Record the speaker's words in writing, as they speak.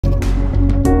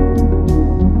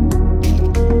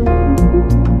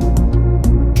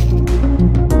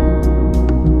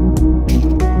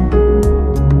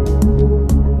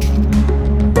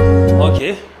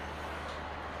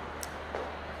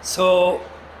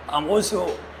I'm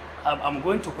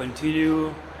going to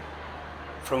continue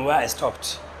from where I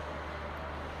stopped.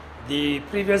 The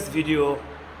previous video,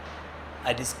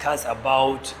 I discussed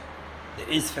about the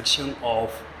inspection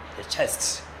of the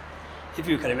chest. If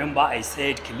you can remember, I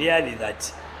said clearly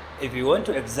that if you want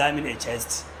to examine a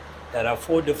chest, there are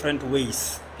 4 different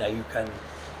ways that you can,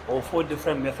 or 4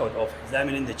 different methods of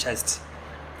examining the chest: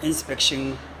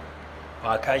 inspection,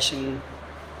 percussion,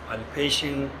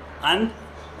 palpation, and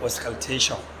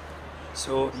auscultation.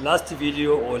 So last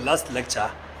video or last lecture,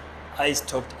 I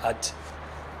stopped at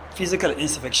physical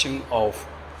inspection of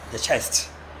the chest,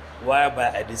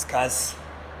 whereby I discussed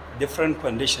different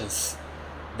conditions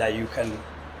that you can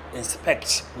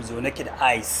inspect with your naked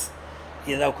eyes,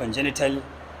 either congenital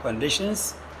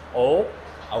conditions or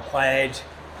acquired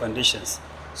conditions.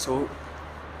 So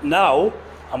now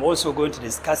I'm also going to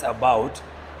discuss about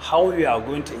how we are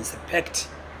going to inspect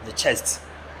the chest,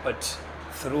 but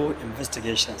through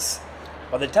investigations.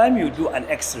 By the time you do an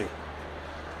X-ray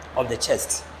of the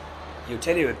chest, you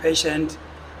tell your patient,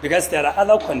 because there are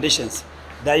other conditions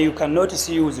that you cannot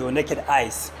see with your naked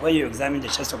eyes when you examine the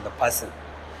chest of the person.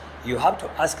 You have to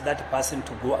ask that person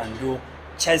to go and do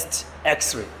chest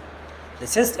X-ray. The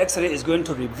chest X-ray is going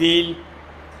to reveal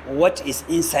what is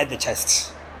inside the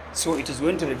chest. So it is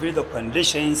going to reveal the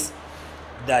conditions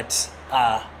that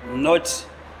are not,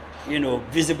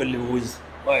 visible with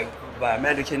by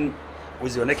American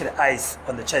with your naked eyes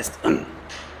on the chest.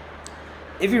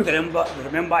 If you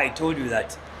remember, I told you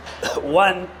that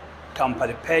one can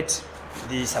palpate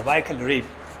the cervical rib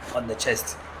on the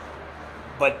chest,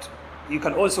 but you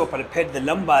can also palpate the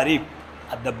lumbar rib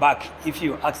at the back if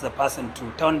you ask the person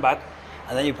to turn back,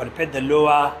 and then you palpate the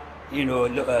lower,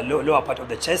 lower part of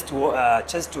the chest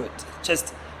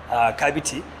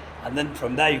cavity, and then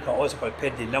from there you can also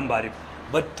palpate the lumbar rib.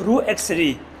 But through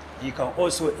X-ray, you can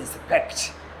also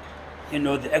inspect,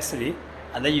 the X-ray,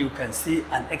 and then you can see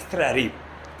an extra rib,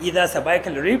 either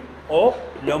cervical rib or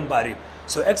lumbar rib.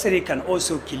 So X-ray can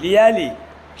also clearly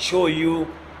show you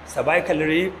cervical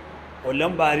rib or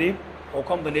lumbar rib or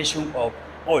combination of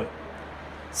all.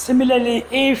 Similarly,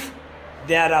 if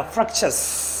there are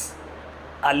fractures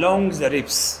along the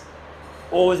ribs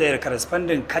or their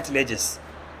corresponding cartilages,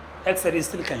 X-ray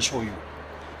still can show you,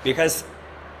 because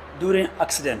during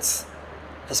accidents,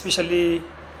 especially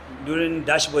during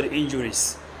dashboard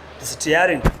injuries, the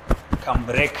steering can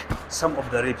break some of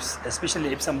the ribs,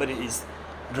 especially if somebody is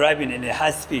driving in a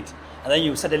high speed and then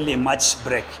you suddenly match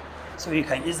brake. So you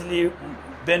can easily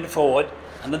bend forward,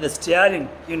 and then the steering,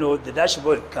 the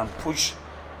dashboard can push,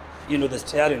 the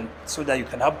steering, so that you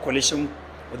can have collision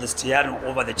with the steering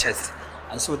over the chest.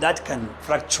 And so that can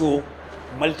fracture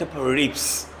multiple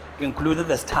ribs, including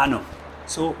the sternum.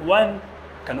 So one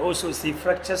can also see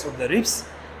fractures of the ribs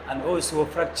and also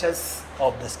fractures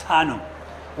of the sternum,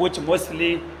 which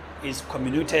mostly is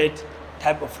comminuted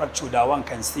type of fracture that one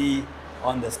can see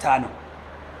on the sternum.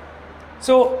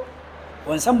 So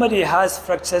when somebody has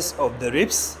fractures of the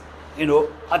ribs,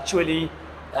 actually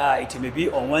it may be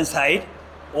on one side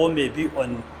or maybe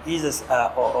on either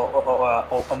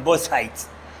or on both sides.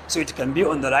 So it can be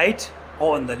on the right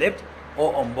or on the left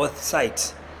or on both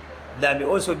sides. There may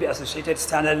also be associated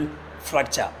sternal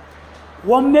fracture.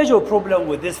 One major problem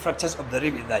with these fractures of the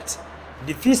rib is that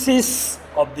the physics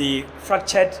of the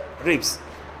fractured ribs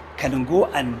can go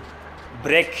and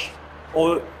break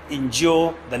or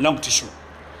injure the lung tissue.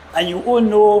 And you all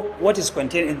know what is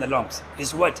contained in the lungs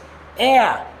is what?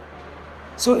 Air.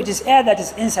 So it is air that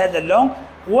is inside the lung.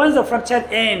 Once the fractured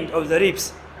end of the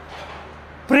ribs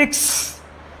pricks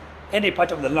any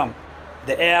part of the lung,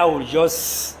 the air will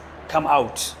just come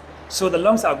out. So the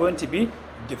lungs are going to be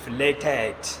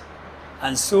deflated.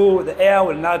 And so the air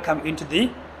will now come into the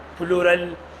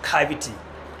pleural cavity.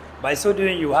 By so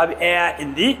doing, you have air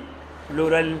in the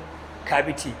pleural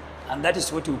cavity. And that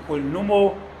is what we call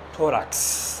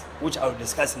pneumothorax, which I will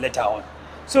discuss later on.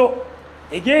 So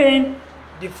again,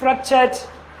 the fractured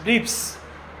ribs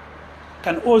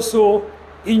can also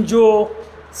injure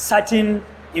certain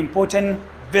important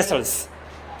vessels.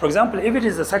 For example, if it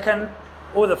is the second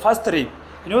or the first rib,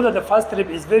 you know that the first rib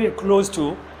is very close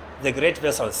to the great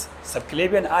vessels.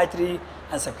 Subclavian artery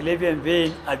and subclavian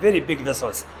vein are very big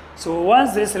vessels. So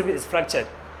once this rib is fractured,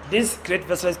 these great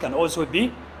vessels can also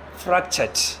be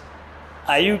fractured.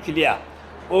 Are you clear?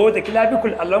 Or the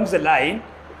clavicle along the line,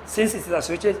 since it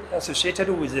is associated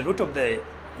with the root of the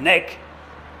neck,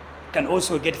 can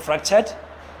also get fractured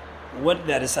when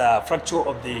there is a fracture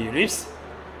of the ribs.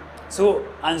 So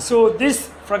these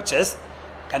fractures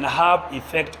can have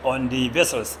effect on the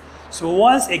vessels. So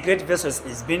once a great vessel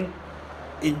is being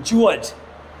injured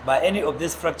by any of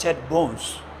these fractured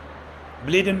bones,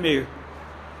 bleeding may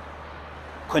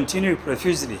continue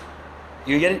profusely.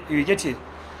 You get it?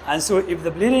 And so if the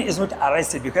bleeding is not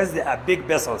arrested because there are big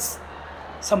vessels,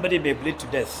 somebody may bleed to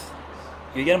death.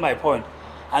 You get my point?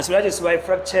 And so that is why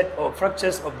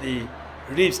fractures of the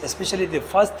ribs, especially the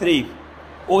first rib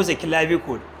or the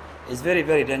clavicle, is very,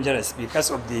 very dangerous because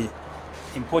of the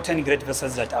important great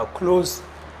vessels that are close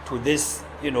to these,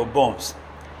 bones.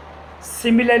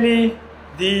 Similarly,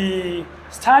 the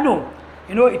sternum,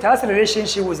 it has a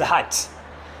relationship with the heart.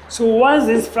 So once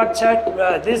this fractured,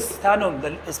 this sternum,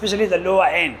 especially the lower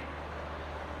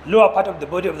part of the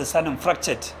body of the sternum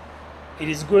fractured, it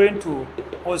is going to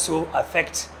also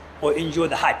affect or injure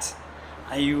the heart.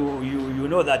 And you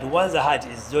know that once the heart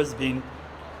is just being,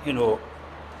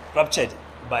 ruptured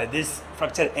by these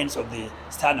fractured ends of the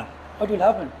sternum, what will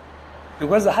happen?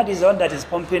 Because the heart is the one that is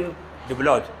pumping the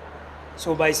blood.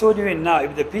 So by so doing now,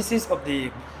 if the pieces of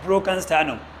the broken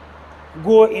sternum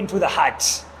go into the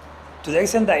heart, to the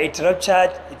extent that it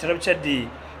ruptured the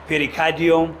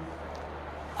pericardium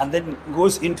and then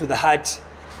goes into the heart,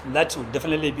 that will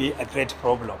definitely be a great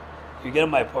problem. You get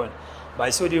my point?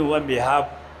 By so doing, one may have,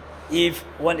 if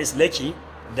one is lucky,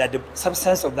 that the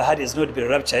substance of the heart is not being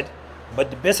ruptured,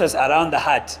 but the vessels around the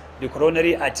heart, the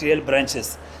coronary arterial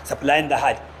branches supplying the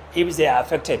heart, if they are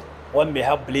affected, one may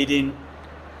have bleeding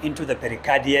into the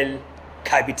pericardial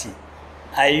cavity.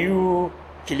 Are you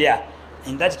clear?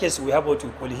 In that case, we have what we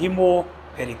call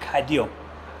hemopericardium.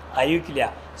 Are you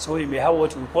clear? So you may have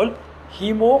what we call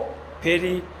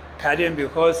hemopericardium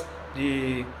because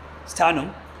the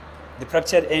sternum, the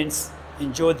fractured ends,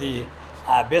 injure the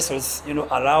vessels,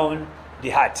 around the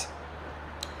heart.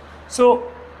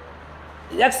 So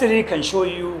the X-ray can show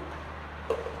you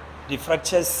the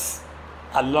fractures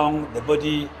along the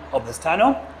body of the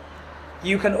sternum.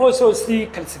 You can also see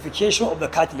calcification of the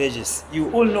cartilages.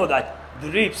 You all know that the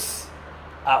ribs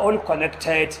are all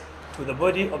connected to the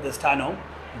body of the sternum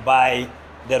by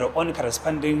their own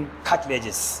corresponding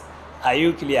cartilages. Are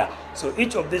you clear? So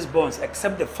each of these bones,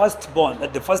 except the first bone,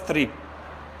 the first rib,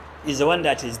 is the one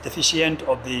that is deficient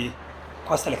of the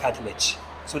costal cartilage.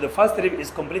 So the first rib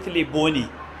is completely bony,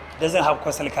 doesn't have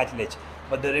costal cartilage.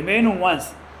 But the remaining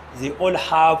ones, they all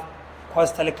have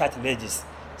costal cartilages.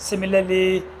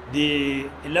 Similarly, the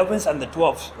 11th and the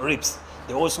 12th ribs,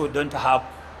 they also don't have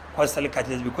costal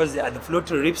cartilage because they are the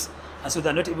floating ribs, and so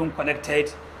they're not even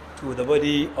connected to the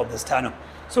body of the sternum.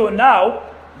 So now,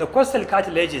 the costal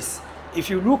cartilages, if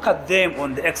you look at them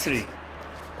on the X-ray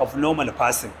of normal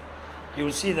person, you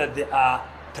will see that they are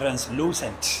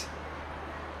translucent.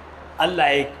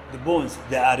 Unlike the bones,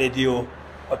 they are radio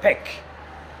opaque.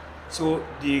 So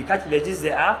the cartilages,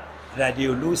 they are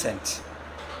radiolucent.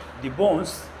 The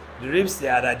bones, the ribs, they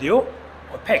are radio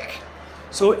opaque.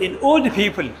 So in old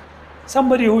people,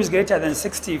 somebody who is greater than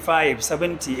 65,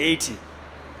 70, 80,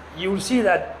 you will see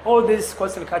that all these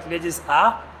costal cartilages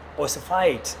are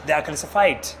ossified. They are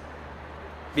calcified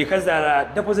because there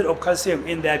are deposits of calcium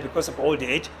in there because of old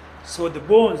age. So the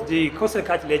bones, the costal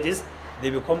cartilages, they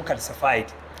become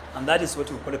calcified. And that is what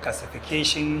we call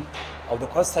calcification of the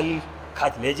costal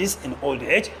cartilages in old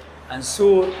age. And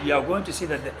so you are going to see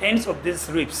that the ends of these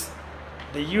ribs,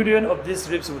 the union of these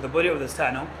ribs with the body of the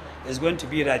sternum is going to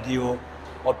be radio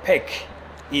opaque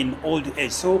in old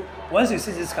age. So once you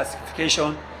see this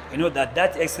calcification, you know that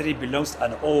that X-ray belongs to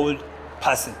an old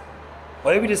person.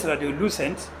 Or if it is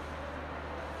radiolucent,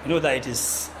 you know that it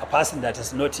is a person that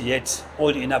is not yet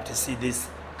old enough to see this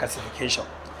calcification.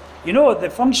 You know, the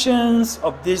functions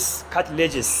of these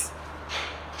cartilages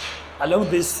along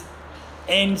these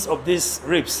ends of these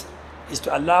ribs is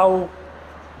to allow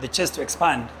the chest to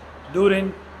expand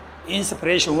during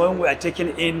inspiration when we are taking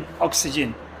in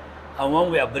oxygen, and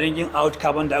when we are bringing out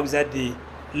carbon dioxide, the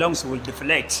lungs will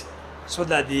deflate so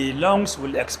that the lungs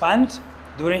will expand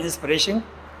during inspiration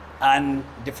and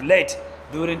deflate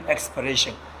during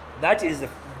expiration. That is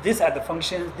these are the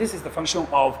functions. This is the function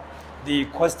of the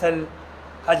costal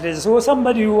cartilages. So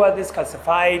somebody who has this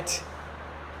calcified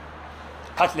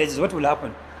cartilages, what will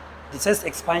happen? The chest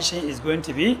expansion is going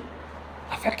to be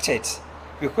affected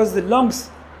because the lungs,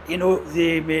 you know,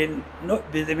 they may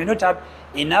not have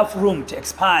enough room to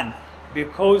expand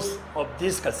because of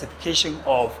this calcification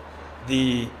of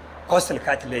the costal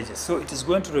cartilages. So it is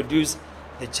going to reduce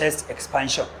the chest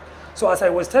expansion. So as I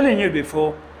was telling you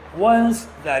before, once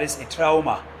there is a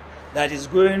trauma that is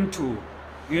going to,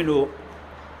 you know,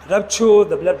 rupture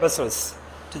the blood vessels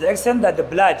to the extent that the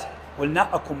blood will not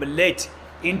accumulate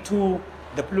into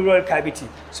the pleural cavity.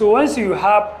 So once you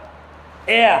have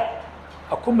air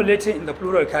accumulating in the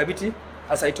pleural cavity,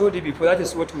 as I told you before, that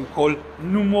is what we call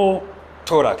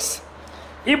pneumothorax.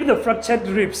 If the fractured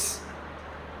ribs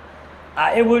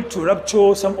are able to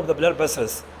rupture some of the blood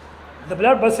vessels, the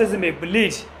blood vessels may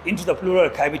bleed into the pleural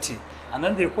cavity, and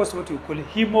then they cause what we call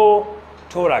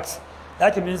hemothorax.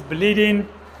 That means bleeding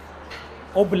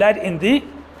or blood in the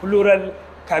pleural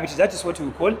cavity. That is what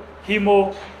we call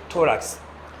hemothorax.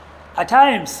 At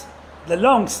times, the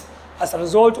lungs, as a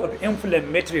result of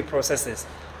inflammatory processes,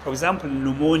 for example,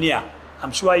 pneumonia.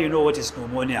 I'm sure you know what is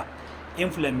pneumonia.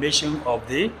 Inflammation of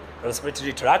the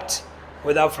respiratory tract,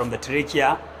 whether from the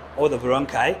trachea or the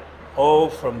bronchi or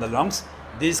from the lungs.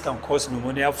 This can cause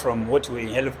pneumonia from what we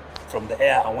inhale from the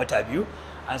air and what have you.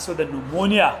 And so the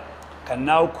pneumonia can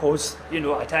now cause,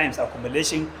 at times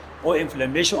accumulation or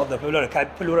inflammation of the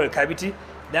pleural cavity.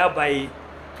 Thereby,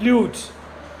 fluid,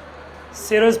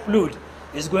 serous fluid,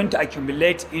 is going to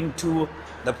accumulate into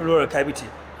the pleural cavity.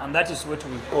 And that is what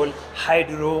we call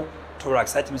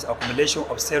hydrothorax. That means accumulation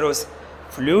of serous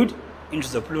fluid into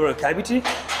the pleural cavity,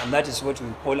 and that is what we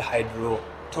call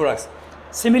hydrothorax.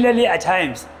 Similarly, at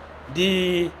times,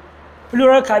 the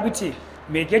pleural cavity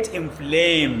may get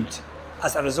inflamed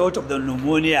as a result of the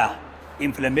pneumonia,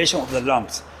 inflammation of the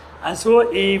lungs. And so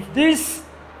if this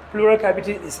pleural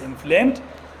cavity is inflamed,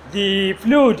 the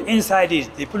fluid inside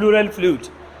it, the pleural fluid,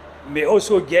 may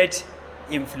also get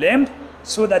inflamed,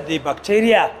 so that the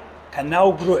bacteria can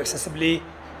now grow excessively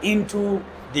into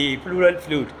the pleural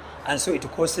fluid. And so it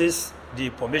causes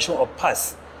the formation of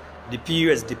pus, the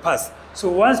pus, the pus. So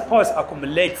once pus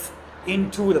accumulates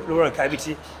into the pleural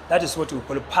cavity, that is what we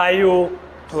call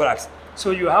pyothorax. So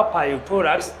you have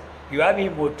pyothorax, you have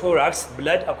hemothorax,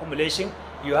 blood accumulation,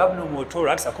 you have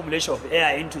pneumothorax, accumulation of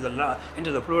air into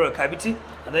the pleural cavity,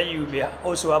 and then you may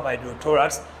also have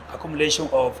hydrothorax, accumulation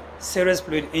of serous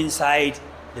fluid inside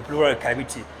the pleural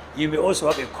cavity. You may also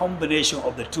have a combination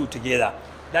of the two together.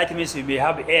 That means you may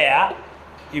have air,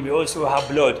 you may also have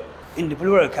blood in the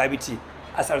pleural cavity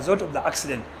as a result of the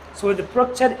accident. So the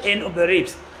fractured end of the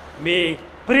ribs may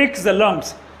break the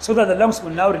lungs, so that the lungs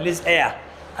will now release air,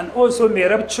 and also may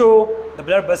rupture the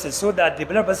blood vessels, so that the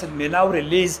blood vessel may now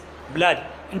release blood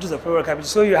into the pleural cavity.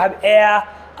 So you have air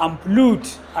and fluid,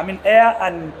 air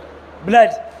and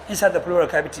blood inside the pleural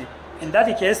cavity. In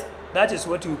that case, that is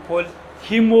what we call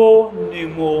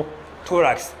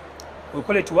hemopneumothorax. We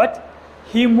call it what?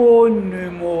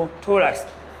 Hemopneumothorax.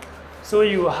 So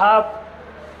you have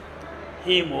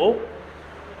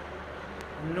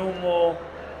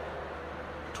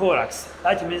hemopneumothorax.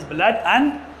 That means blood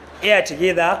and air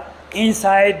together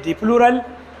inside the pleural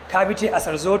cavity as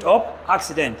a result of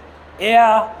accident.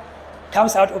 Air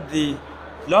comes out of the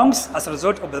lungs as a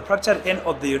result of the fractured end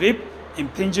of the rib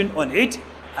impinging on it,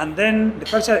 and then the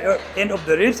fractured end of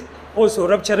the ribs also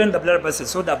rupturing the blood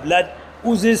vessels, so the blood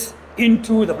oozes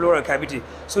into the pleural cavity.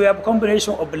 So we have a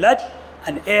combination of blood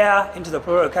and air into the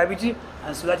pleural cavity,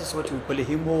 and so that is what we call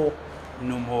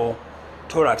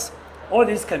hemopneumothorax. All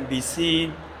this can be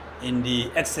seen in the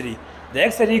X-ray. The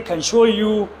X-ray can show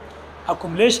you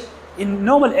accumulation. In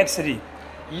normal X-ray,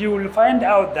 you will find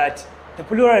out that the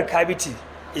pleural cavity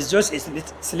is just a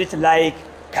slit-like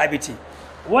cavity.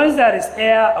 Once there is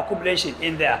air accumulation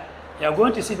in there, you are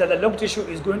going to see that the lung tissue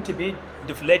is going to be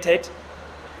deflated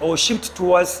or shift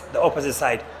towards the opposite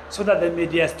side, so that the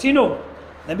mediastinum,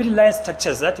 the midline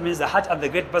structures, that means the heart and the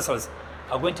great vessels,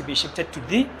 are going to be shifted to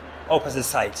the opposite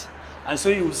side. And so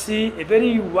you will see a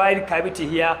very wide cavity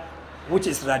here, which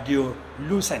is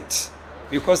radiolucent,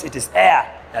 because it is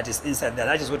air that is inside there.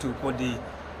 That is what we call the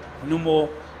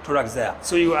pneumothorax there.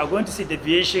 So you are going to see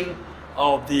deviation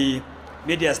of the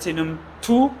mediastinum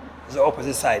to the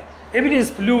opposite side. If it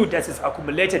is fluid that is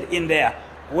accumulated in there,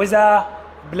 whether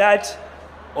blood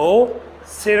or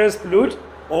serous fluid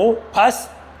or pus,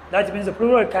 that means the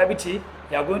pleural cavity,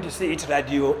 you are going to see it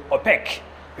radio-opaque,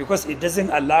 because it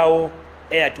doesn't allow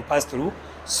air to pass through.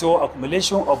 So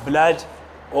accumulation of blood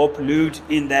or fluid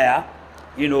in there,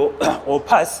 or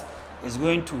pus, is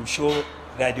going to show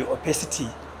radio-opacity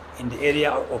in the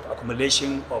area of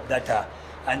accumulation of data.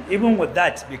 And even with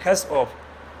that, because of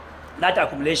that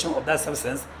accumulation of that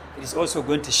substance, it is also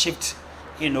going to shift,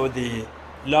 the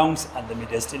lungs and the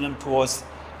mediastinum towards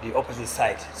the opposite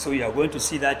side. So you are going to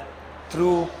see that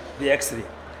through the X-ray.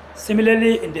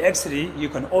 Similarly, in the X-ray, you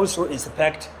can also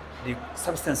inspect the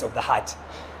substance of the heart.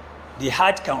 The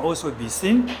heart can also be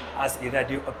seen as a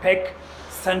radio-opaque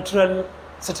central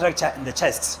structure in the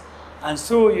chest. And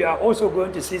so you are also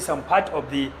going to see some part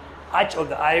of the arch of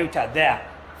the aorta there,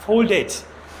 folded,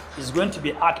 is going to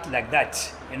be arched like that,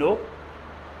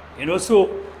 So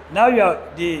now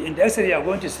in the X-ray, you are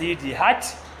going to see the heart,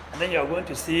 and then you are going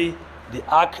to see the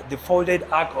arc, the folded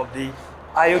arc of the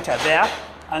aorta there.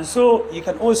 And so you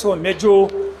can also measure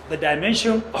the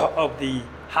dimension of the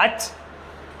heart.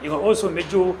 You can also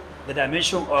measure the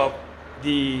dimension of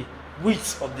the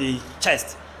width of the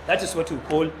chest. That is what we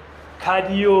call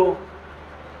cardiothoracic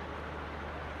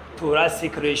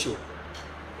ratio.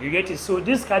 You get it? So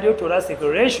this cardiothoracic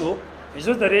ratio is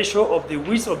just the ratio of the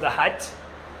width of the heart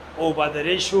over the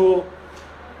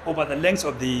length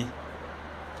of the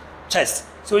chest.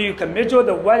 So you can measure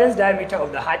the widest diameter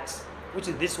of the heart, which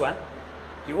is this one.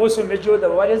 You also measure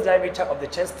the widest diameter of the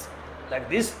chest, like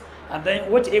this. And then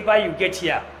whatever you get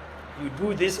here, you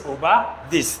do this over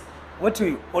this. What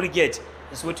we all get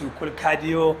is what we call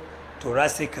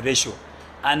cardiothoracic ratio.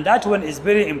 And that one is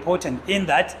very important in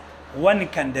that one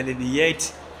can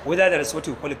delineate whether there is what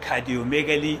we call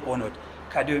cardiomegaly or not.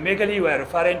 Cardiomegaly, we are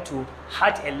referring to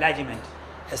heart enlargement,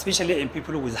 especially in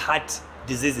people with heart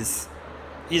diseases,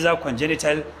 either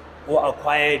congenital or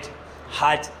acquired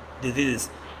heart diseases.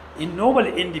 In normal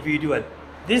individual,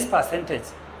 this percentage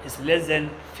is less than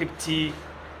 50%.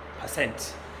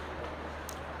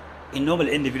 In normal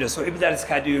individuals. So if there is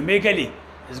cardiomegaly,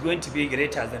 it's going to be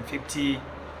greater than 50%.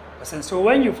 So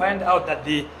when you find out that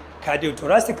the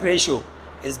cardiothoracic ratio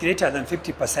is greater than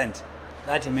 50%,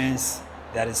 that means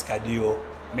there is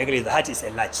cardiomegaly, the heart is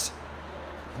enlarged.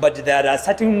 But there are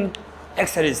certain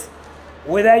X-rays,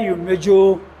 whether you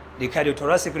measure the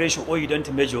cardiothoracic ratio or you don't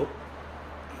measure,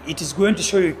 it is going to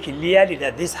show you clearly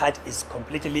that this heart is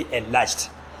completely enlarged.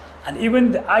 And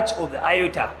even the arch of the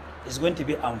aorta is going to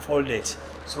be unfolded.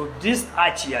 So this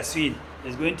arch you are seeing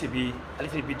is going to be a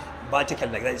little bit vertical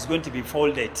like that. It's going to be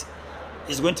folded.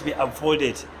 It's going to be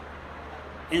unfolded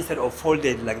instead of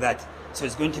folded like that. So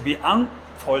it's going to be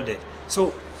unfolded.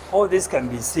 So all this can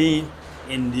be seen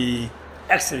in the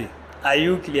X-ray. Are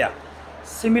you clear?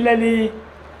 Similarly,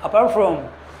 apart from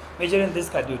measuring this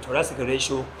cardiothoracic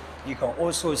ratio, you can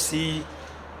also see,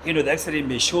 the X-ray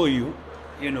may show you,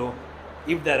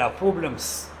 if there are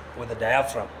problems with the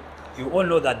diaphragm. You all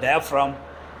know that diaphragm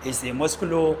is a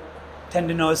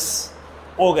musculo-tendinous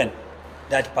organ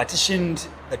that partitioned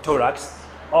the thorax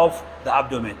of the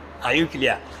abdomen. Are you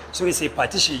clear? So it's a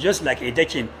partition, just like a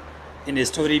decking in a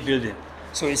story building.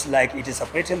 So it's like it is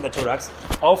separating the thorax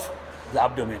of the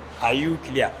abdomen. Are you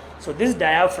clear? So this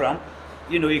diaphragm,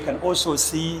 you can also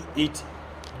see it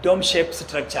dome-shaped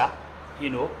structure,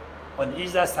 on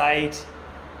either side,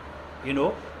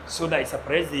 so that it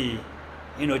separates the,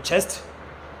 chest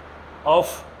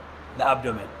of the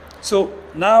abdomen. So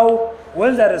now,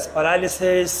 when there is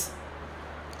paralysis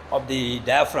of the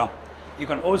diaphragm, you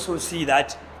can also see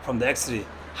that from the X-ray.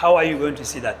 How are you going to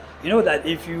see that? You know that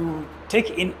if you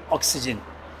take in oxygen,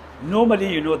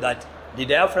 normally you know that the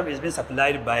diaphragm is being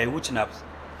supplied by which nerves?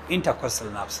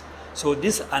 Intercostal nerves. So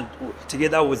this and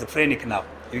together with the phrenic nerve,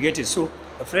 you get it. So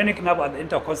the phrenic nerve and the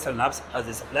intercostal nerves, as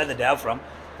they supply the diaphragm,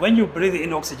 when you breathe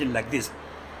in oxygen like this,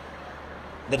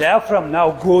 the diaphragm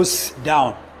now goes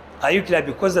down. Are you clear?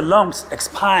 Because the lungs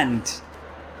expand.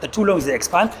 The two lungs, they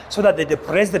expand so that they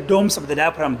depress the domes of the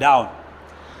diaphragm down.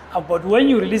 But when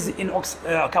you release in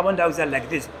carbon dioxide like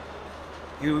this,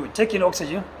 you take in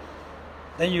oxygen,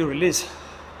 then you release.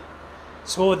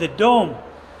 So the dome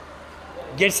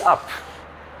gets up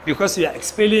because you are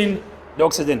expelling the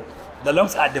oxygen. The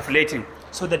lungs are deflating.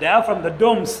 So the diaphragm, the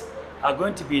domes are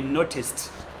going to be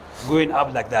noticed going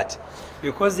up like that.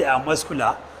 Because they are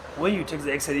muscular, when you take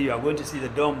the X-ray, you are going to see the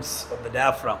domes of the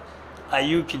diaphragm. Are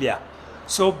you clear?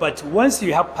 So, but once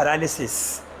you have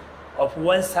paralysis of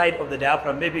one side of the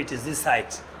diaphragm, maybe it is this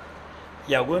side,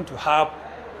 you are going to have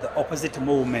the opposite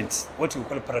movement, what we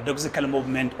call paradoxical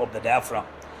movement of the diaphragm.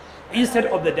 Instead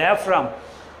of the diaphragm,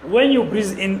 when you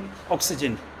breathe in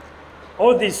oxygen,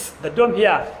 all this, the dome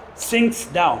here sinks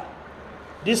down.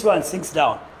 This one sinks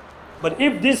down. But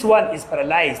if this one is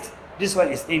paralyzed, this one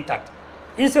is intact.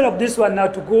 Instead of this one now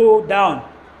to go down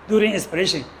during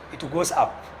inspiration, it goes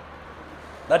up.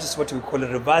 That is what we call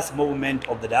a reverse movement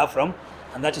of the diaphragm,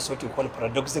 and that is what we call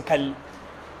paradoxical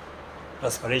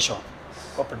respiration,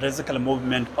 or paradoxical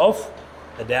movement of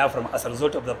the diaphragm as a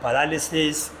result of the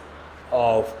paralysis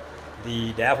of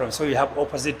the diaphragm. So you have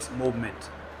opposite movement.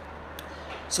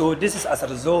 So this is as a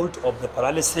result of the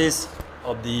paralysis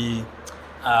of the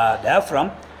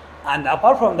diaphragm. And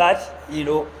apart from that,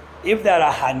 if there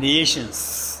are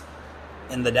herniations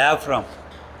in the diaphragm,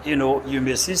 you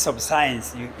may see some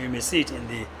signs. You may see it in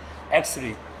the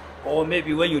X-ray, or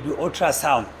maybe when you do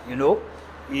ultrasound,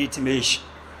 it may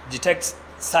detect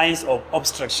signs of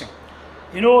obstruction.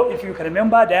 If you can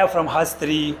remember, diaphragm has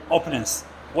 3 openings,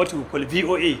 what we call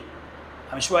VOA.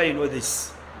 I'm sure you know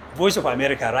this. Voice of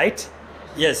America, right?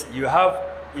 Yes, you have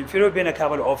inferior vena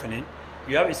cava opening,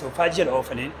 you have esophageal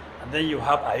opening, and then you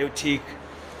have aortic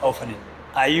opening.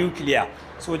 Are you clear?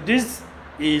 So this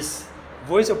is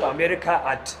Voice of America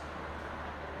at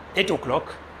 8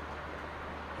 o'clock.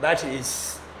 That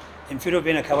is inferior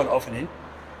vena cava opening.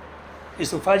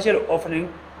 esophageal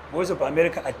opening, voice of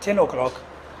America at 10 o'clock,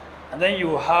 and then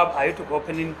you have aortic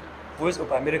opening, voice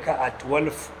of America at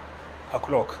 12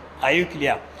 o'clock. Are you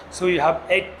clear? So you have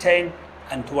 8, 10,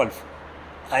 and 12.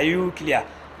 Are you clear?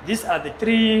 These are the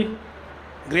 3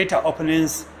 greater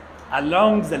openings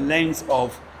along the length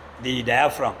of the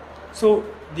diaphragm. So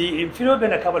the inferior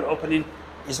vena cava opening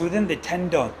is within the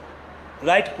tendon,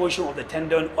 right portion of the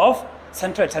tendon of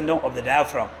central tendon of the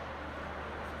diaphragm.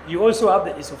 You also have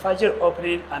the esophageal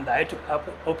opening and the aortic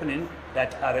opening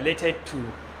that are related to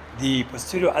the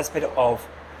posterior aspect of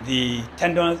the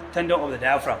tendon of the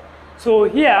diaphragm. So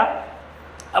here,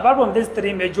 apart from these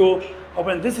 3 major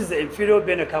openings, this is the inferior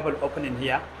vena cava opening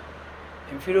here,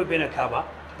 inferior vena cava.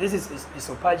 This is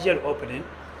esophageal opening,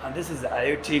 and this is the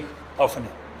aortic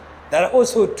opening. There are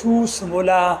also 2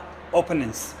 smaller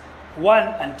openings, one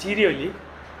anteriorly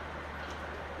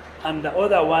and the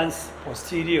other ones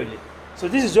posteriorly. So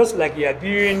this is just like you are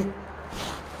viewing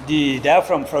the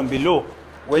diaphragm from below.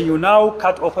 When you now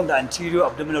cut open the anterior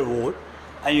abdominal wall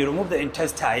and you remove the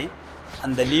intestine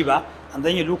and the liver, and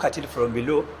then you look at it from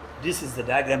below, this is the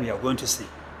diagram you are going to see.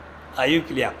 Are you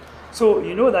clear? So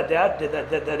you know that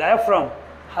the diaphragm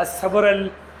has several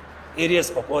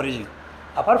areas of origin.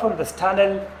 Apart from the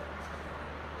sternal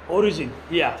origin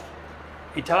here,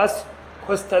 it has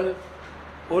costal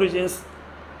origins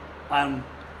and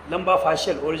lumbar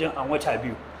fascial origin and what have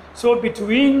you. So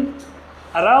between,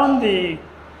 around the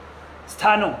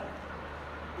sternum,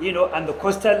 and the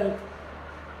costal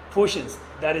portions,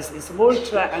 there is a small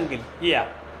triangle here,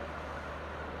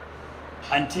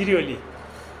 anteriorly,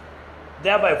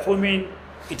 thereby forming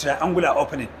a triangular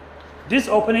opening. This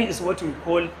opening is what we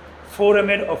call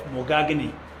foramen of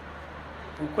Morgagni.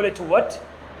 We call it what?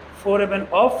 Foramen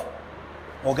of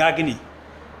Morgagni.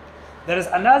 There is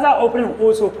another opening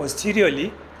also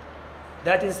posteriorly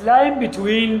that is lying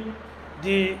between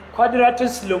the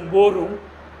quadratus lumborum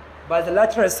by the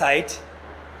lateral side,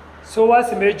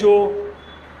 psoas major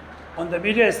on the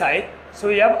medial side. So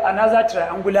you have another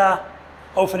triangular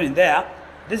opening there.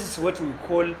 This is what we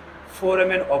call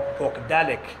foramen of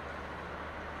Bogdalek.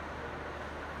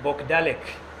 Bogdalek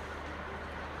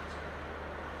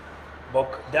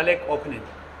opening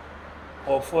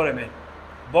or foramen.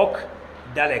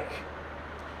 Bogdalek.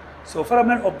 So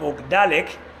foramen of Bogdalek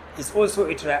is also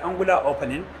a triangular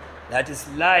opening that is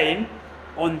lying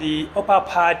on the upper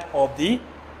part of the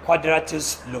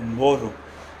quadratus lumborum.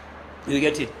 You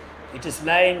get it? It is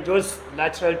lying just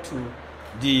lateral to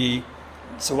the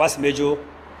psoas major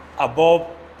above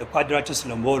the quadratus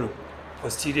lumborum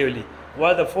posteriorly,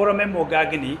 while the foramen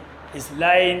Morgagni is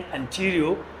lying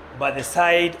anterior by the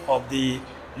side of the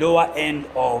lower end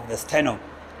of the sternum,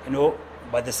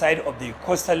 by the side of the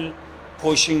costal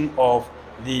portion of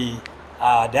the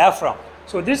diaphragm.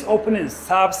 So these openings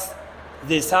serve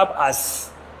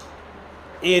as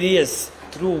areas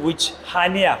through which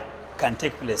hernia can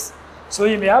take place. So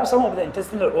you may have some of the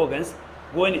intestinal organs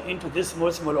going into these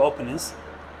small openings.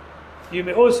 You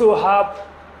may also have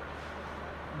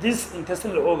these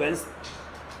intestinal organs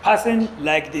passing,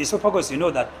 like the esophagus,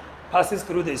 that passes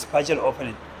through the esophageal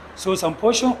opening. So some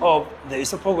portion of the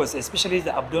esophagus, especially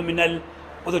the abdominal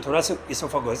or the thoracic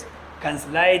esophagus, can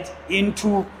slide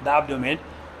into the abdomen,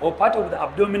 or part of the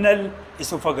abdominal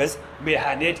esophagus may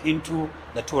herniate into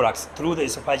the thorax through the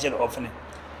esophageal opening.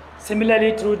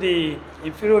 Similarly, through the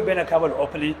inferior vena cava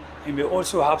opening, you may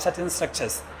also have certain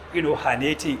structures,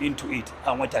 herniating into it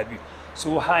and what have you.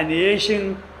 So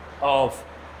herniation of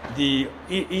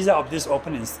either of these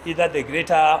openings, either the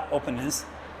greater openings,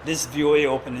 these VOA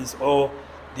openings, or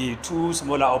the 2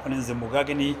 smaller openings, the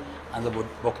Morgagni and the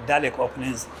Bogdalek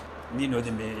openings, you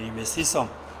may see some,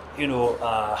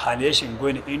 herniation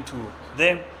going into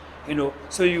them,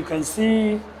 so you can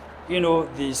see,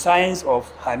 the signs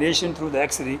of herniation through the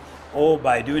X-ray or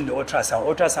by doing the ultrasound.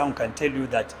 Ultrasound can tell you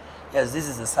that, yes, this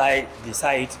is the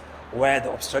site where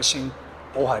the obstruction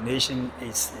or herniation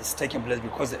is taking place,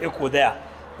 because the echo there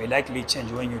may likely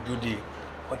change when you do the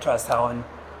ultrasound,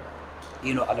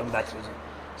 along that region.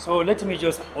 So let me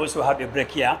just also have a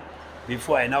break here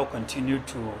before I now continue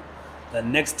to the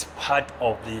next part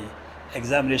of the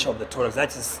examination of the thorax,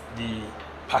 that is the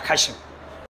percussion.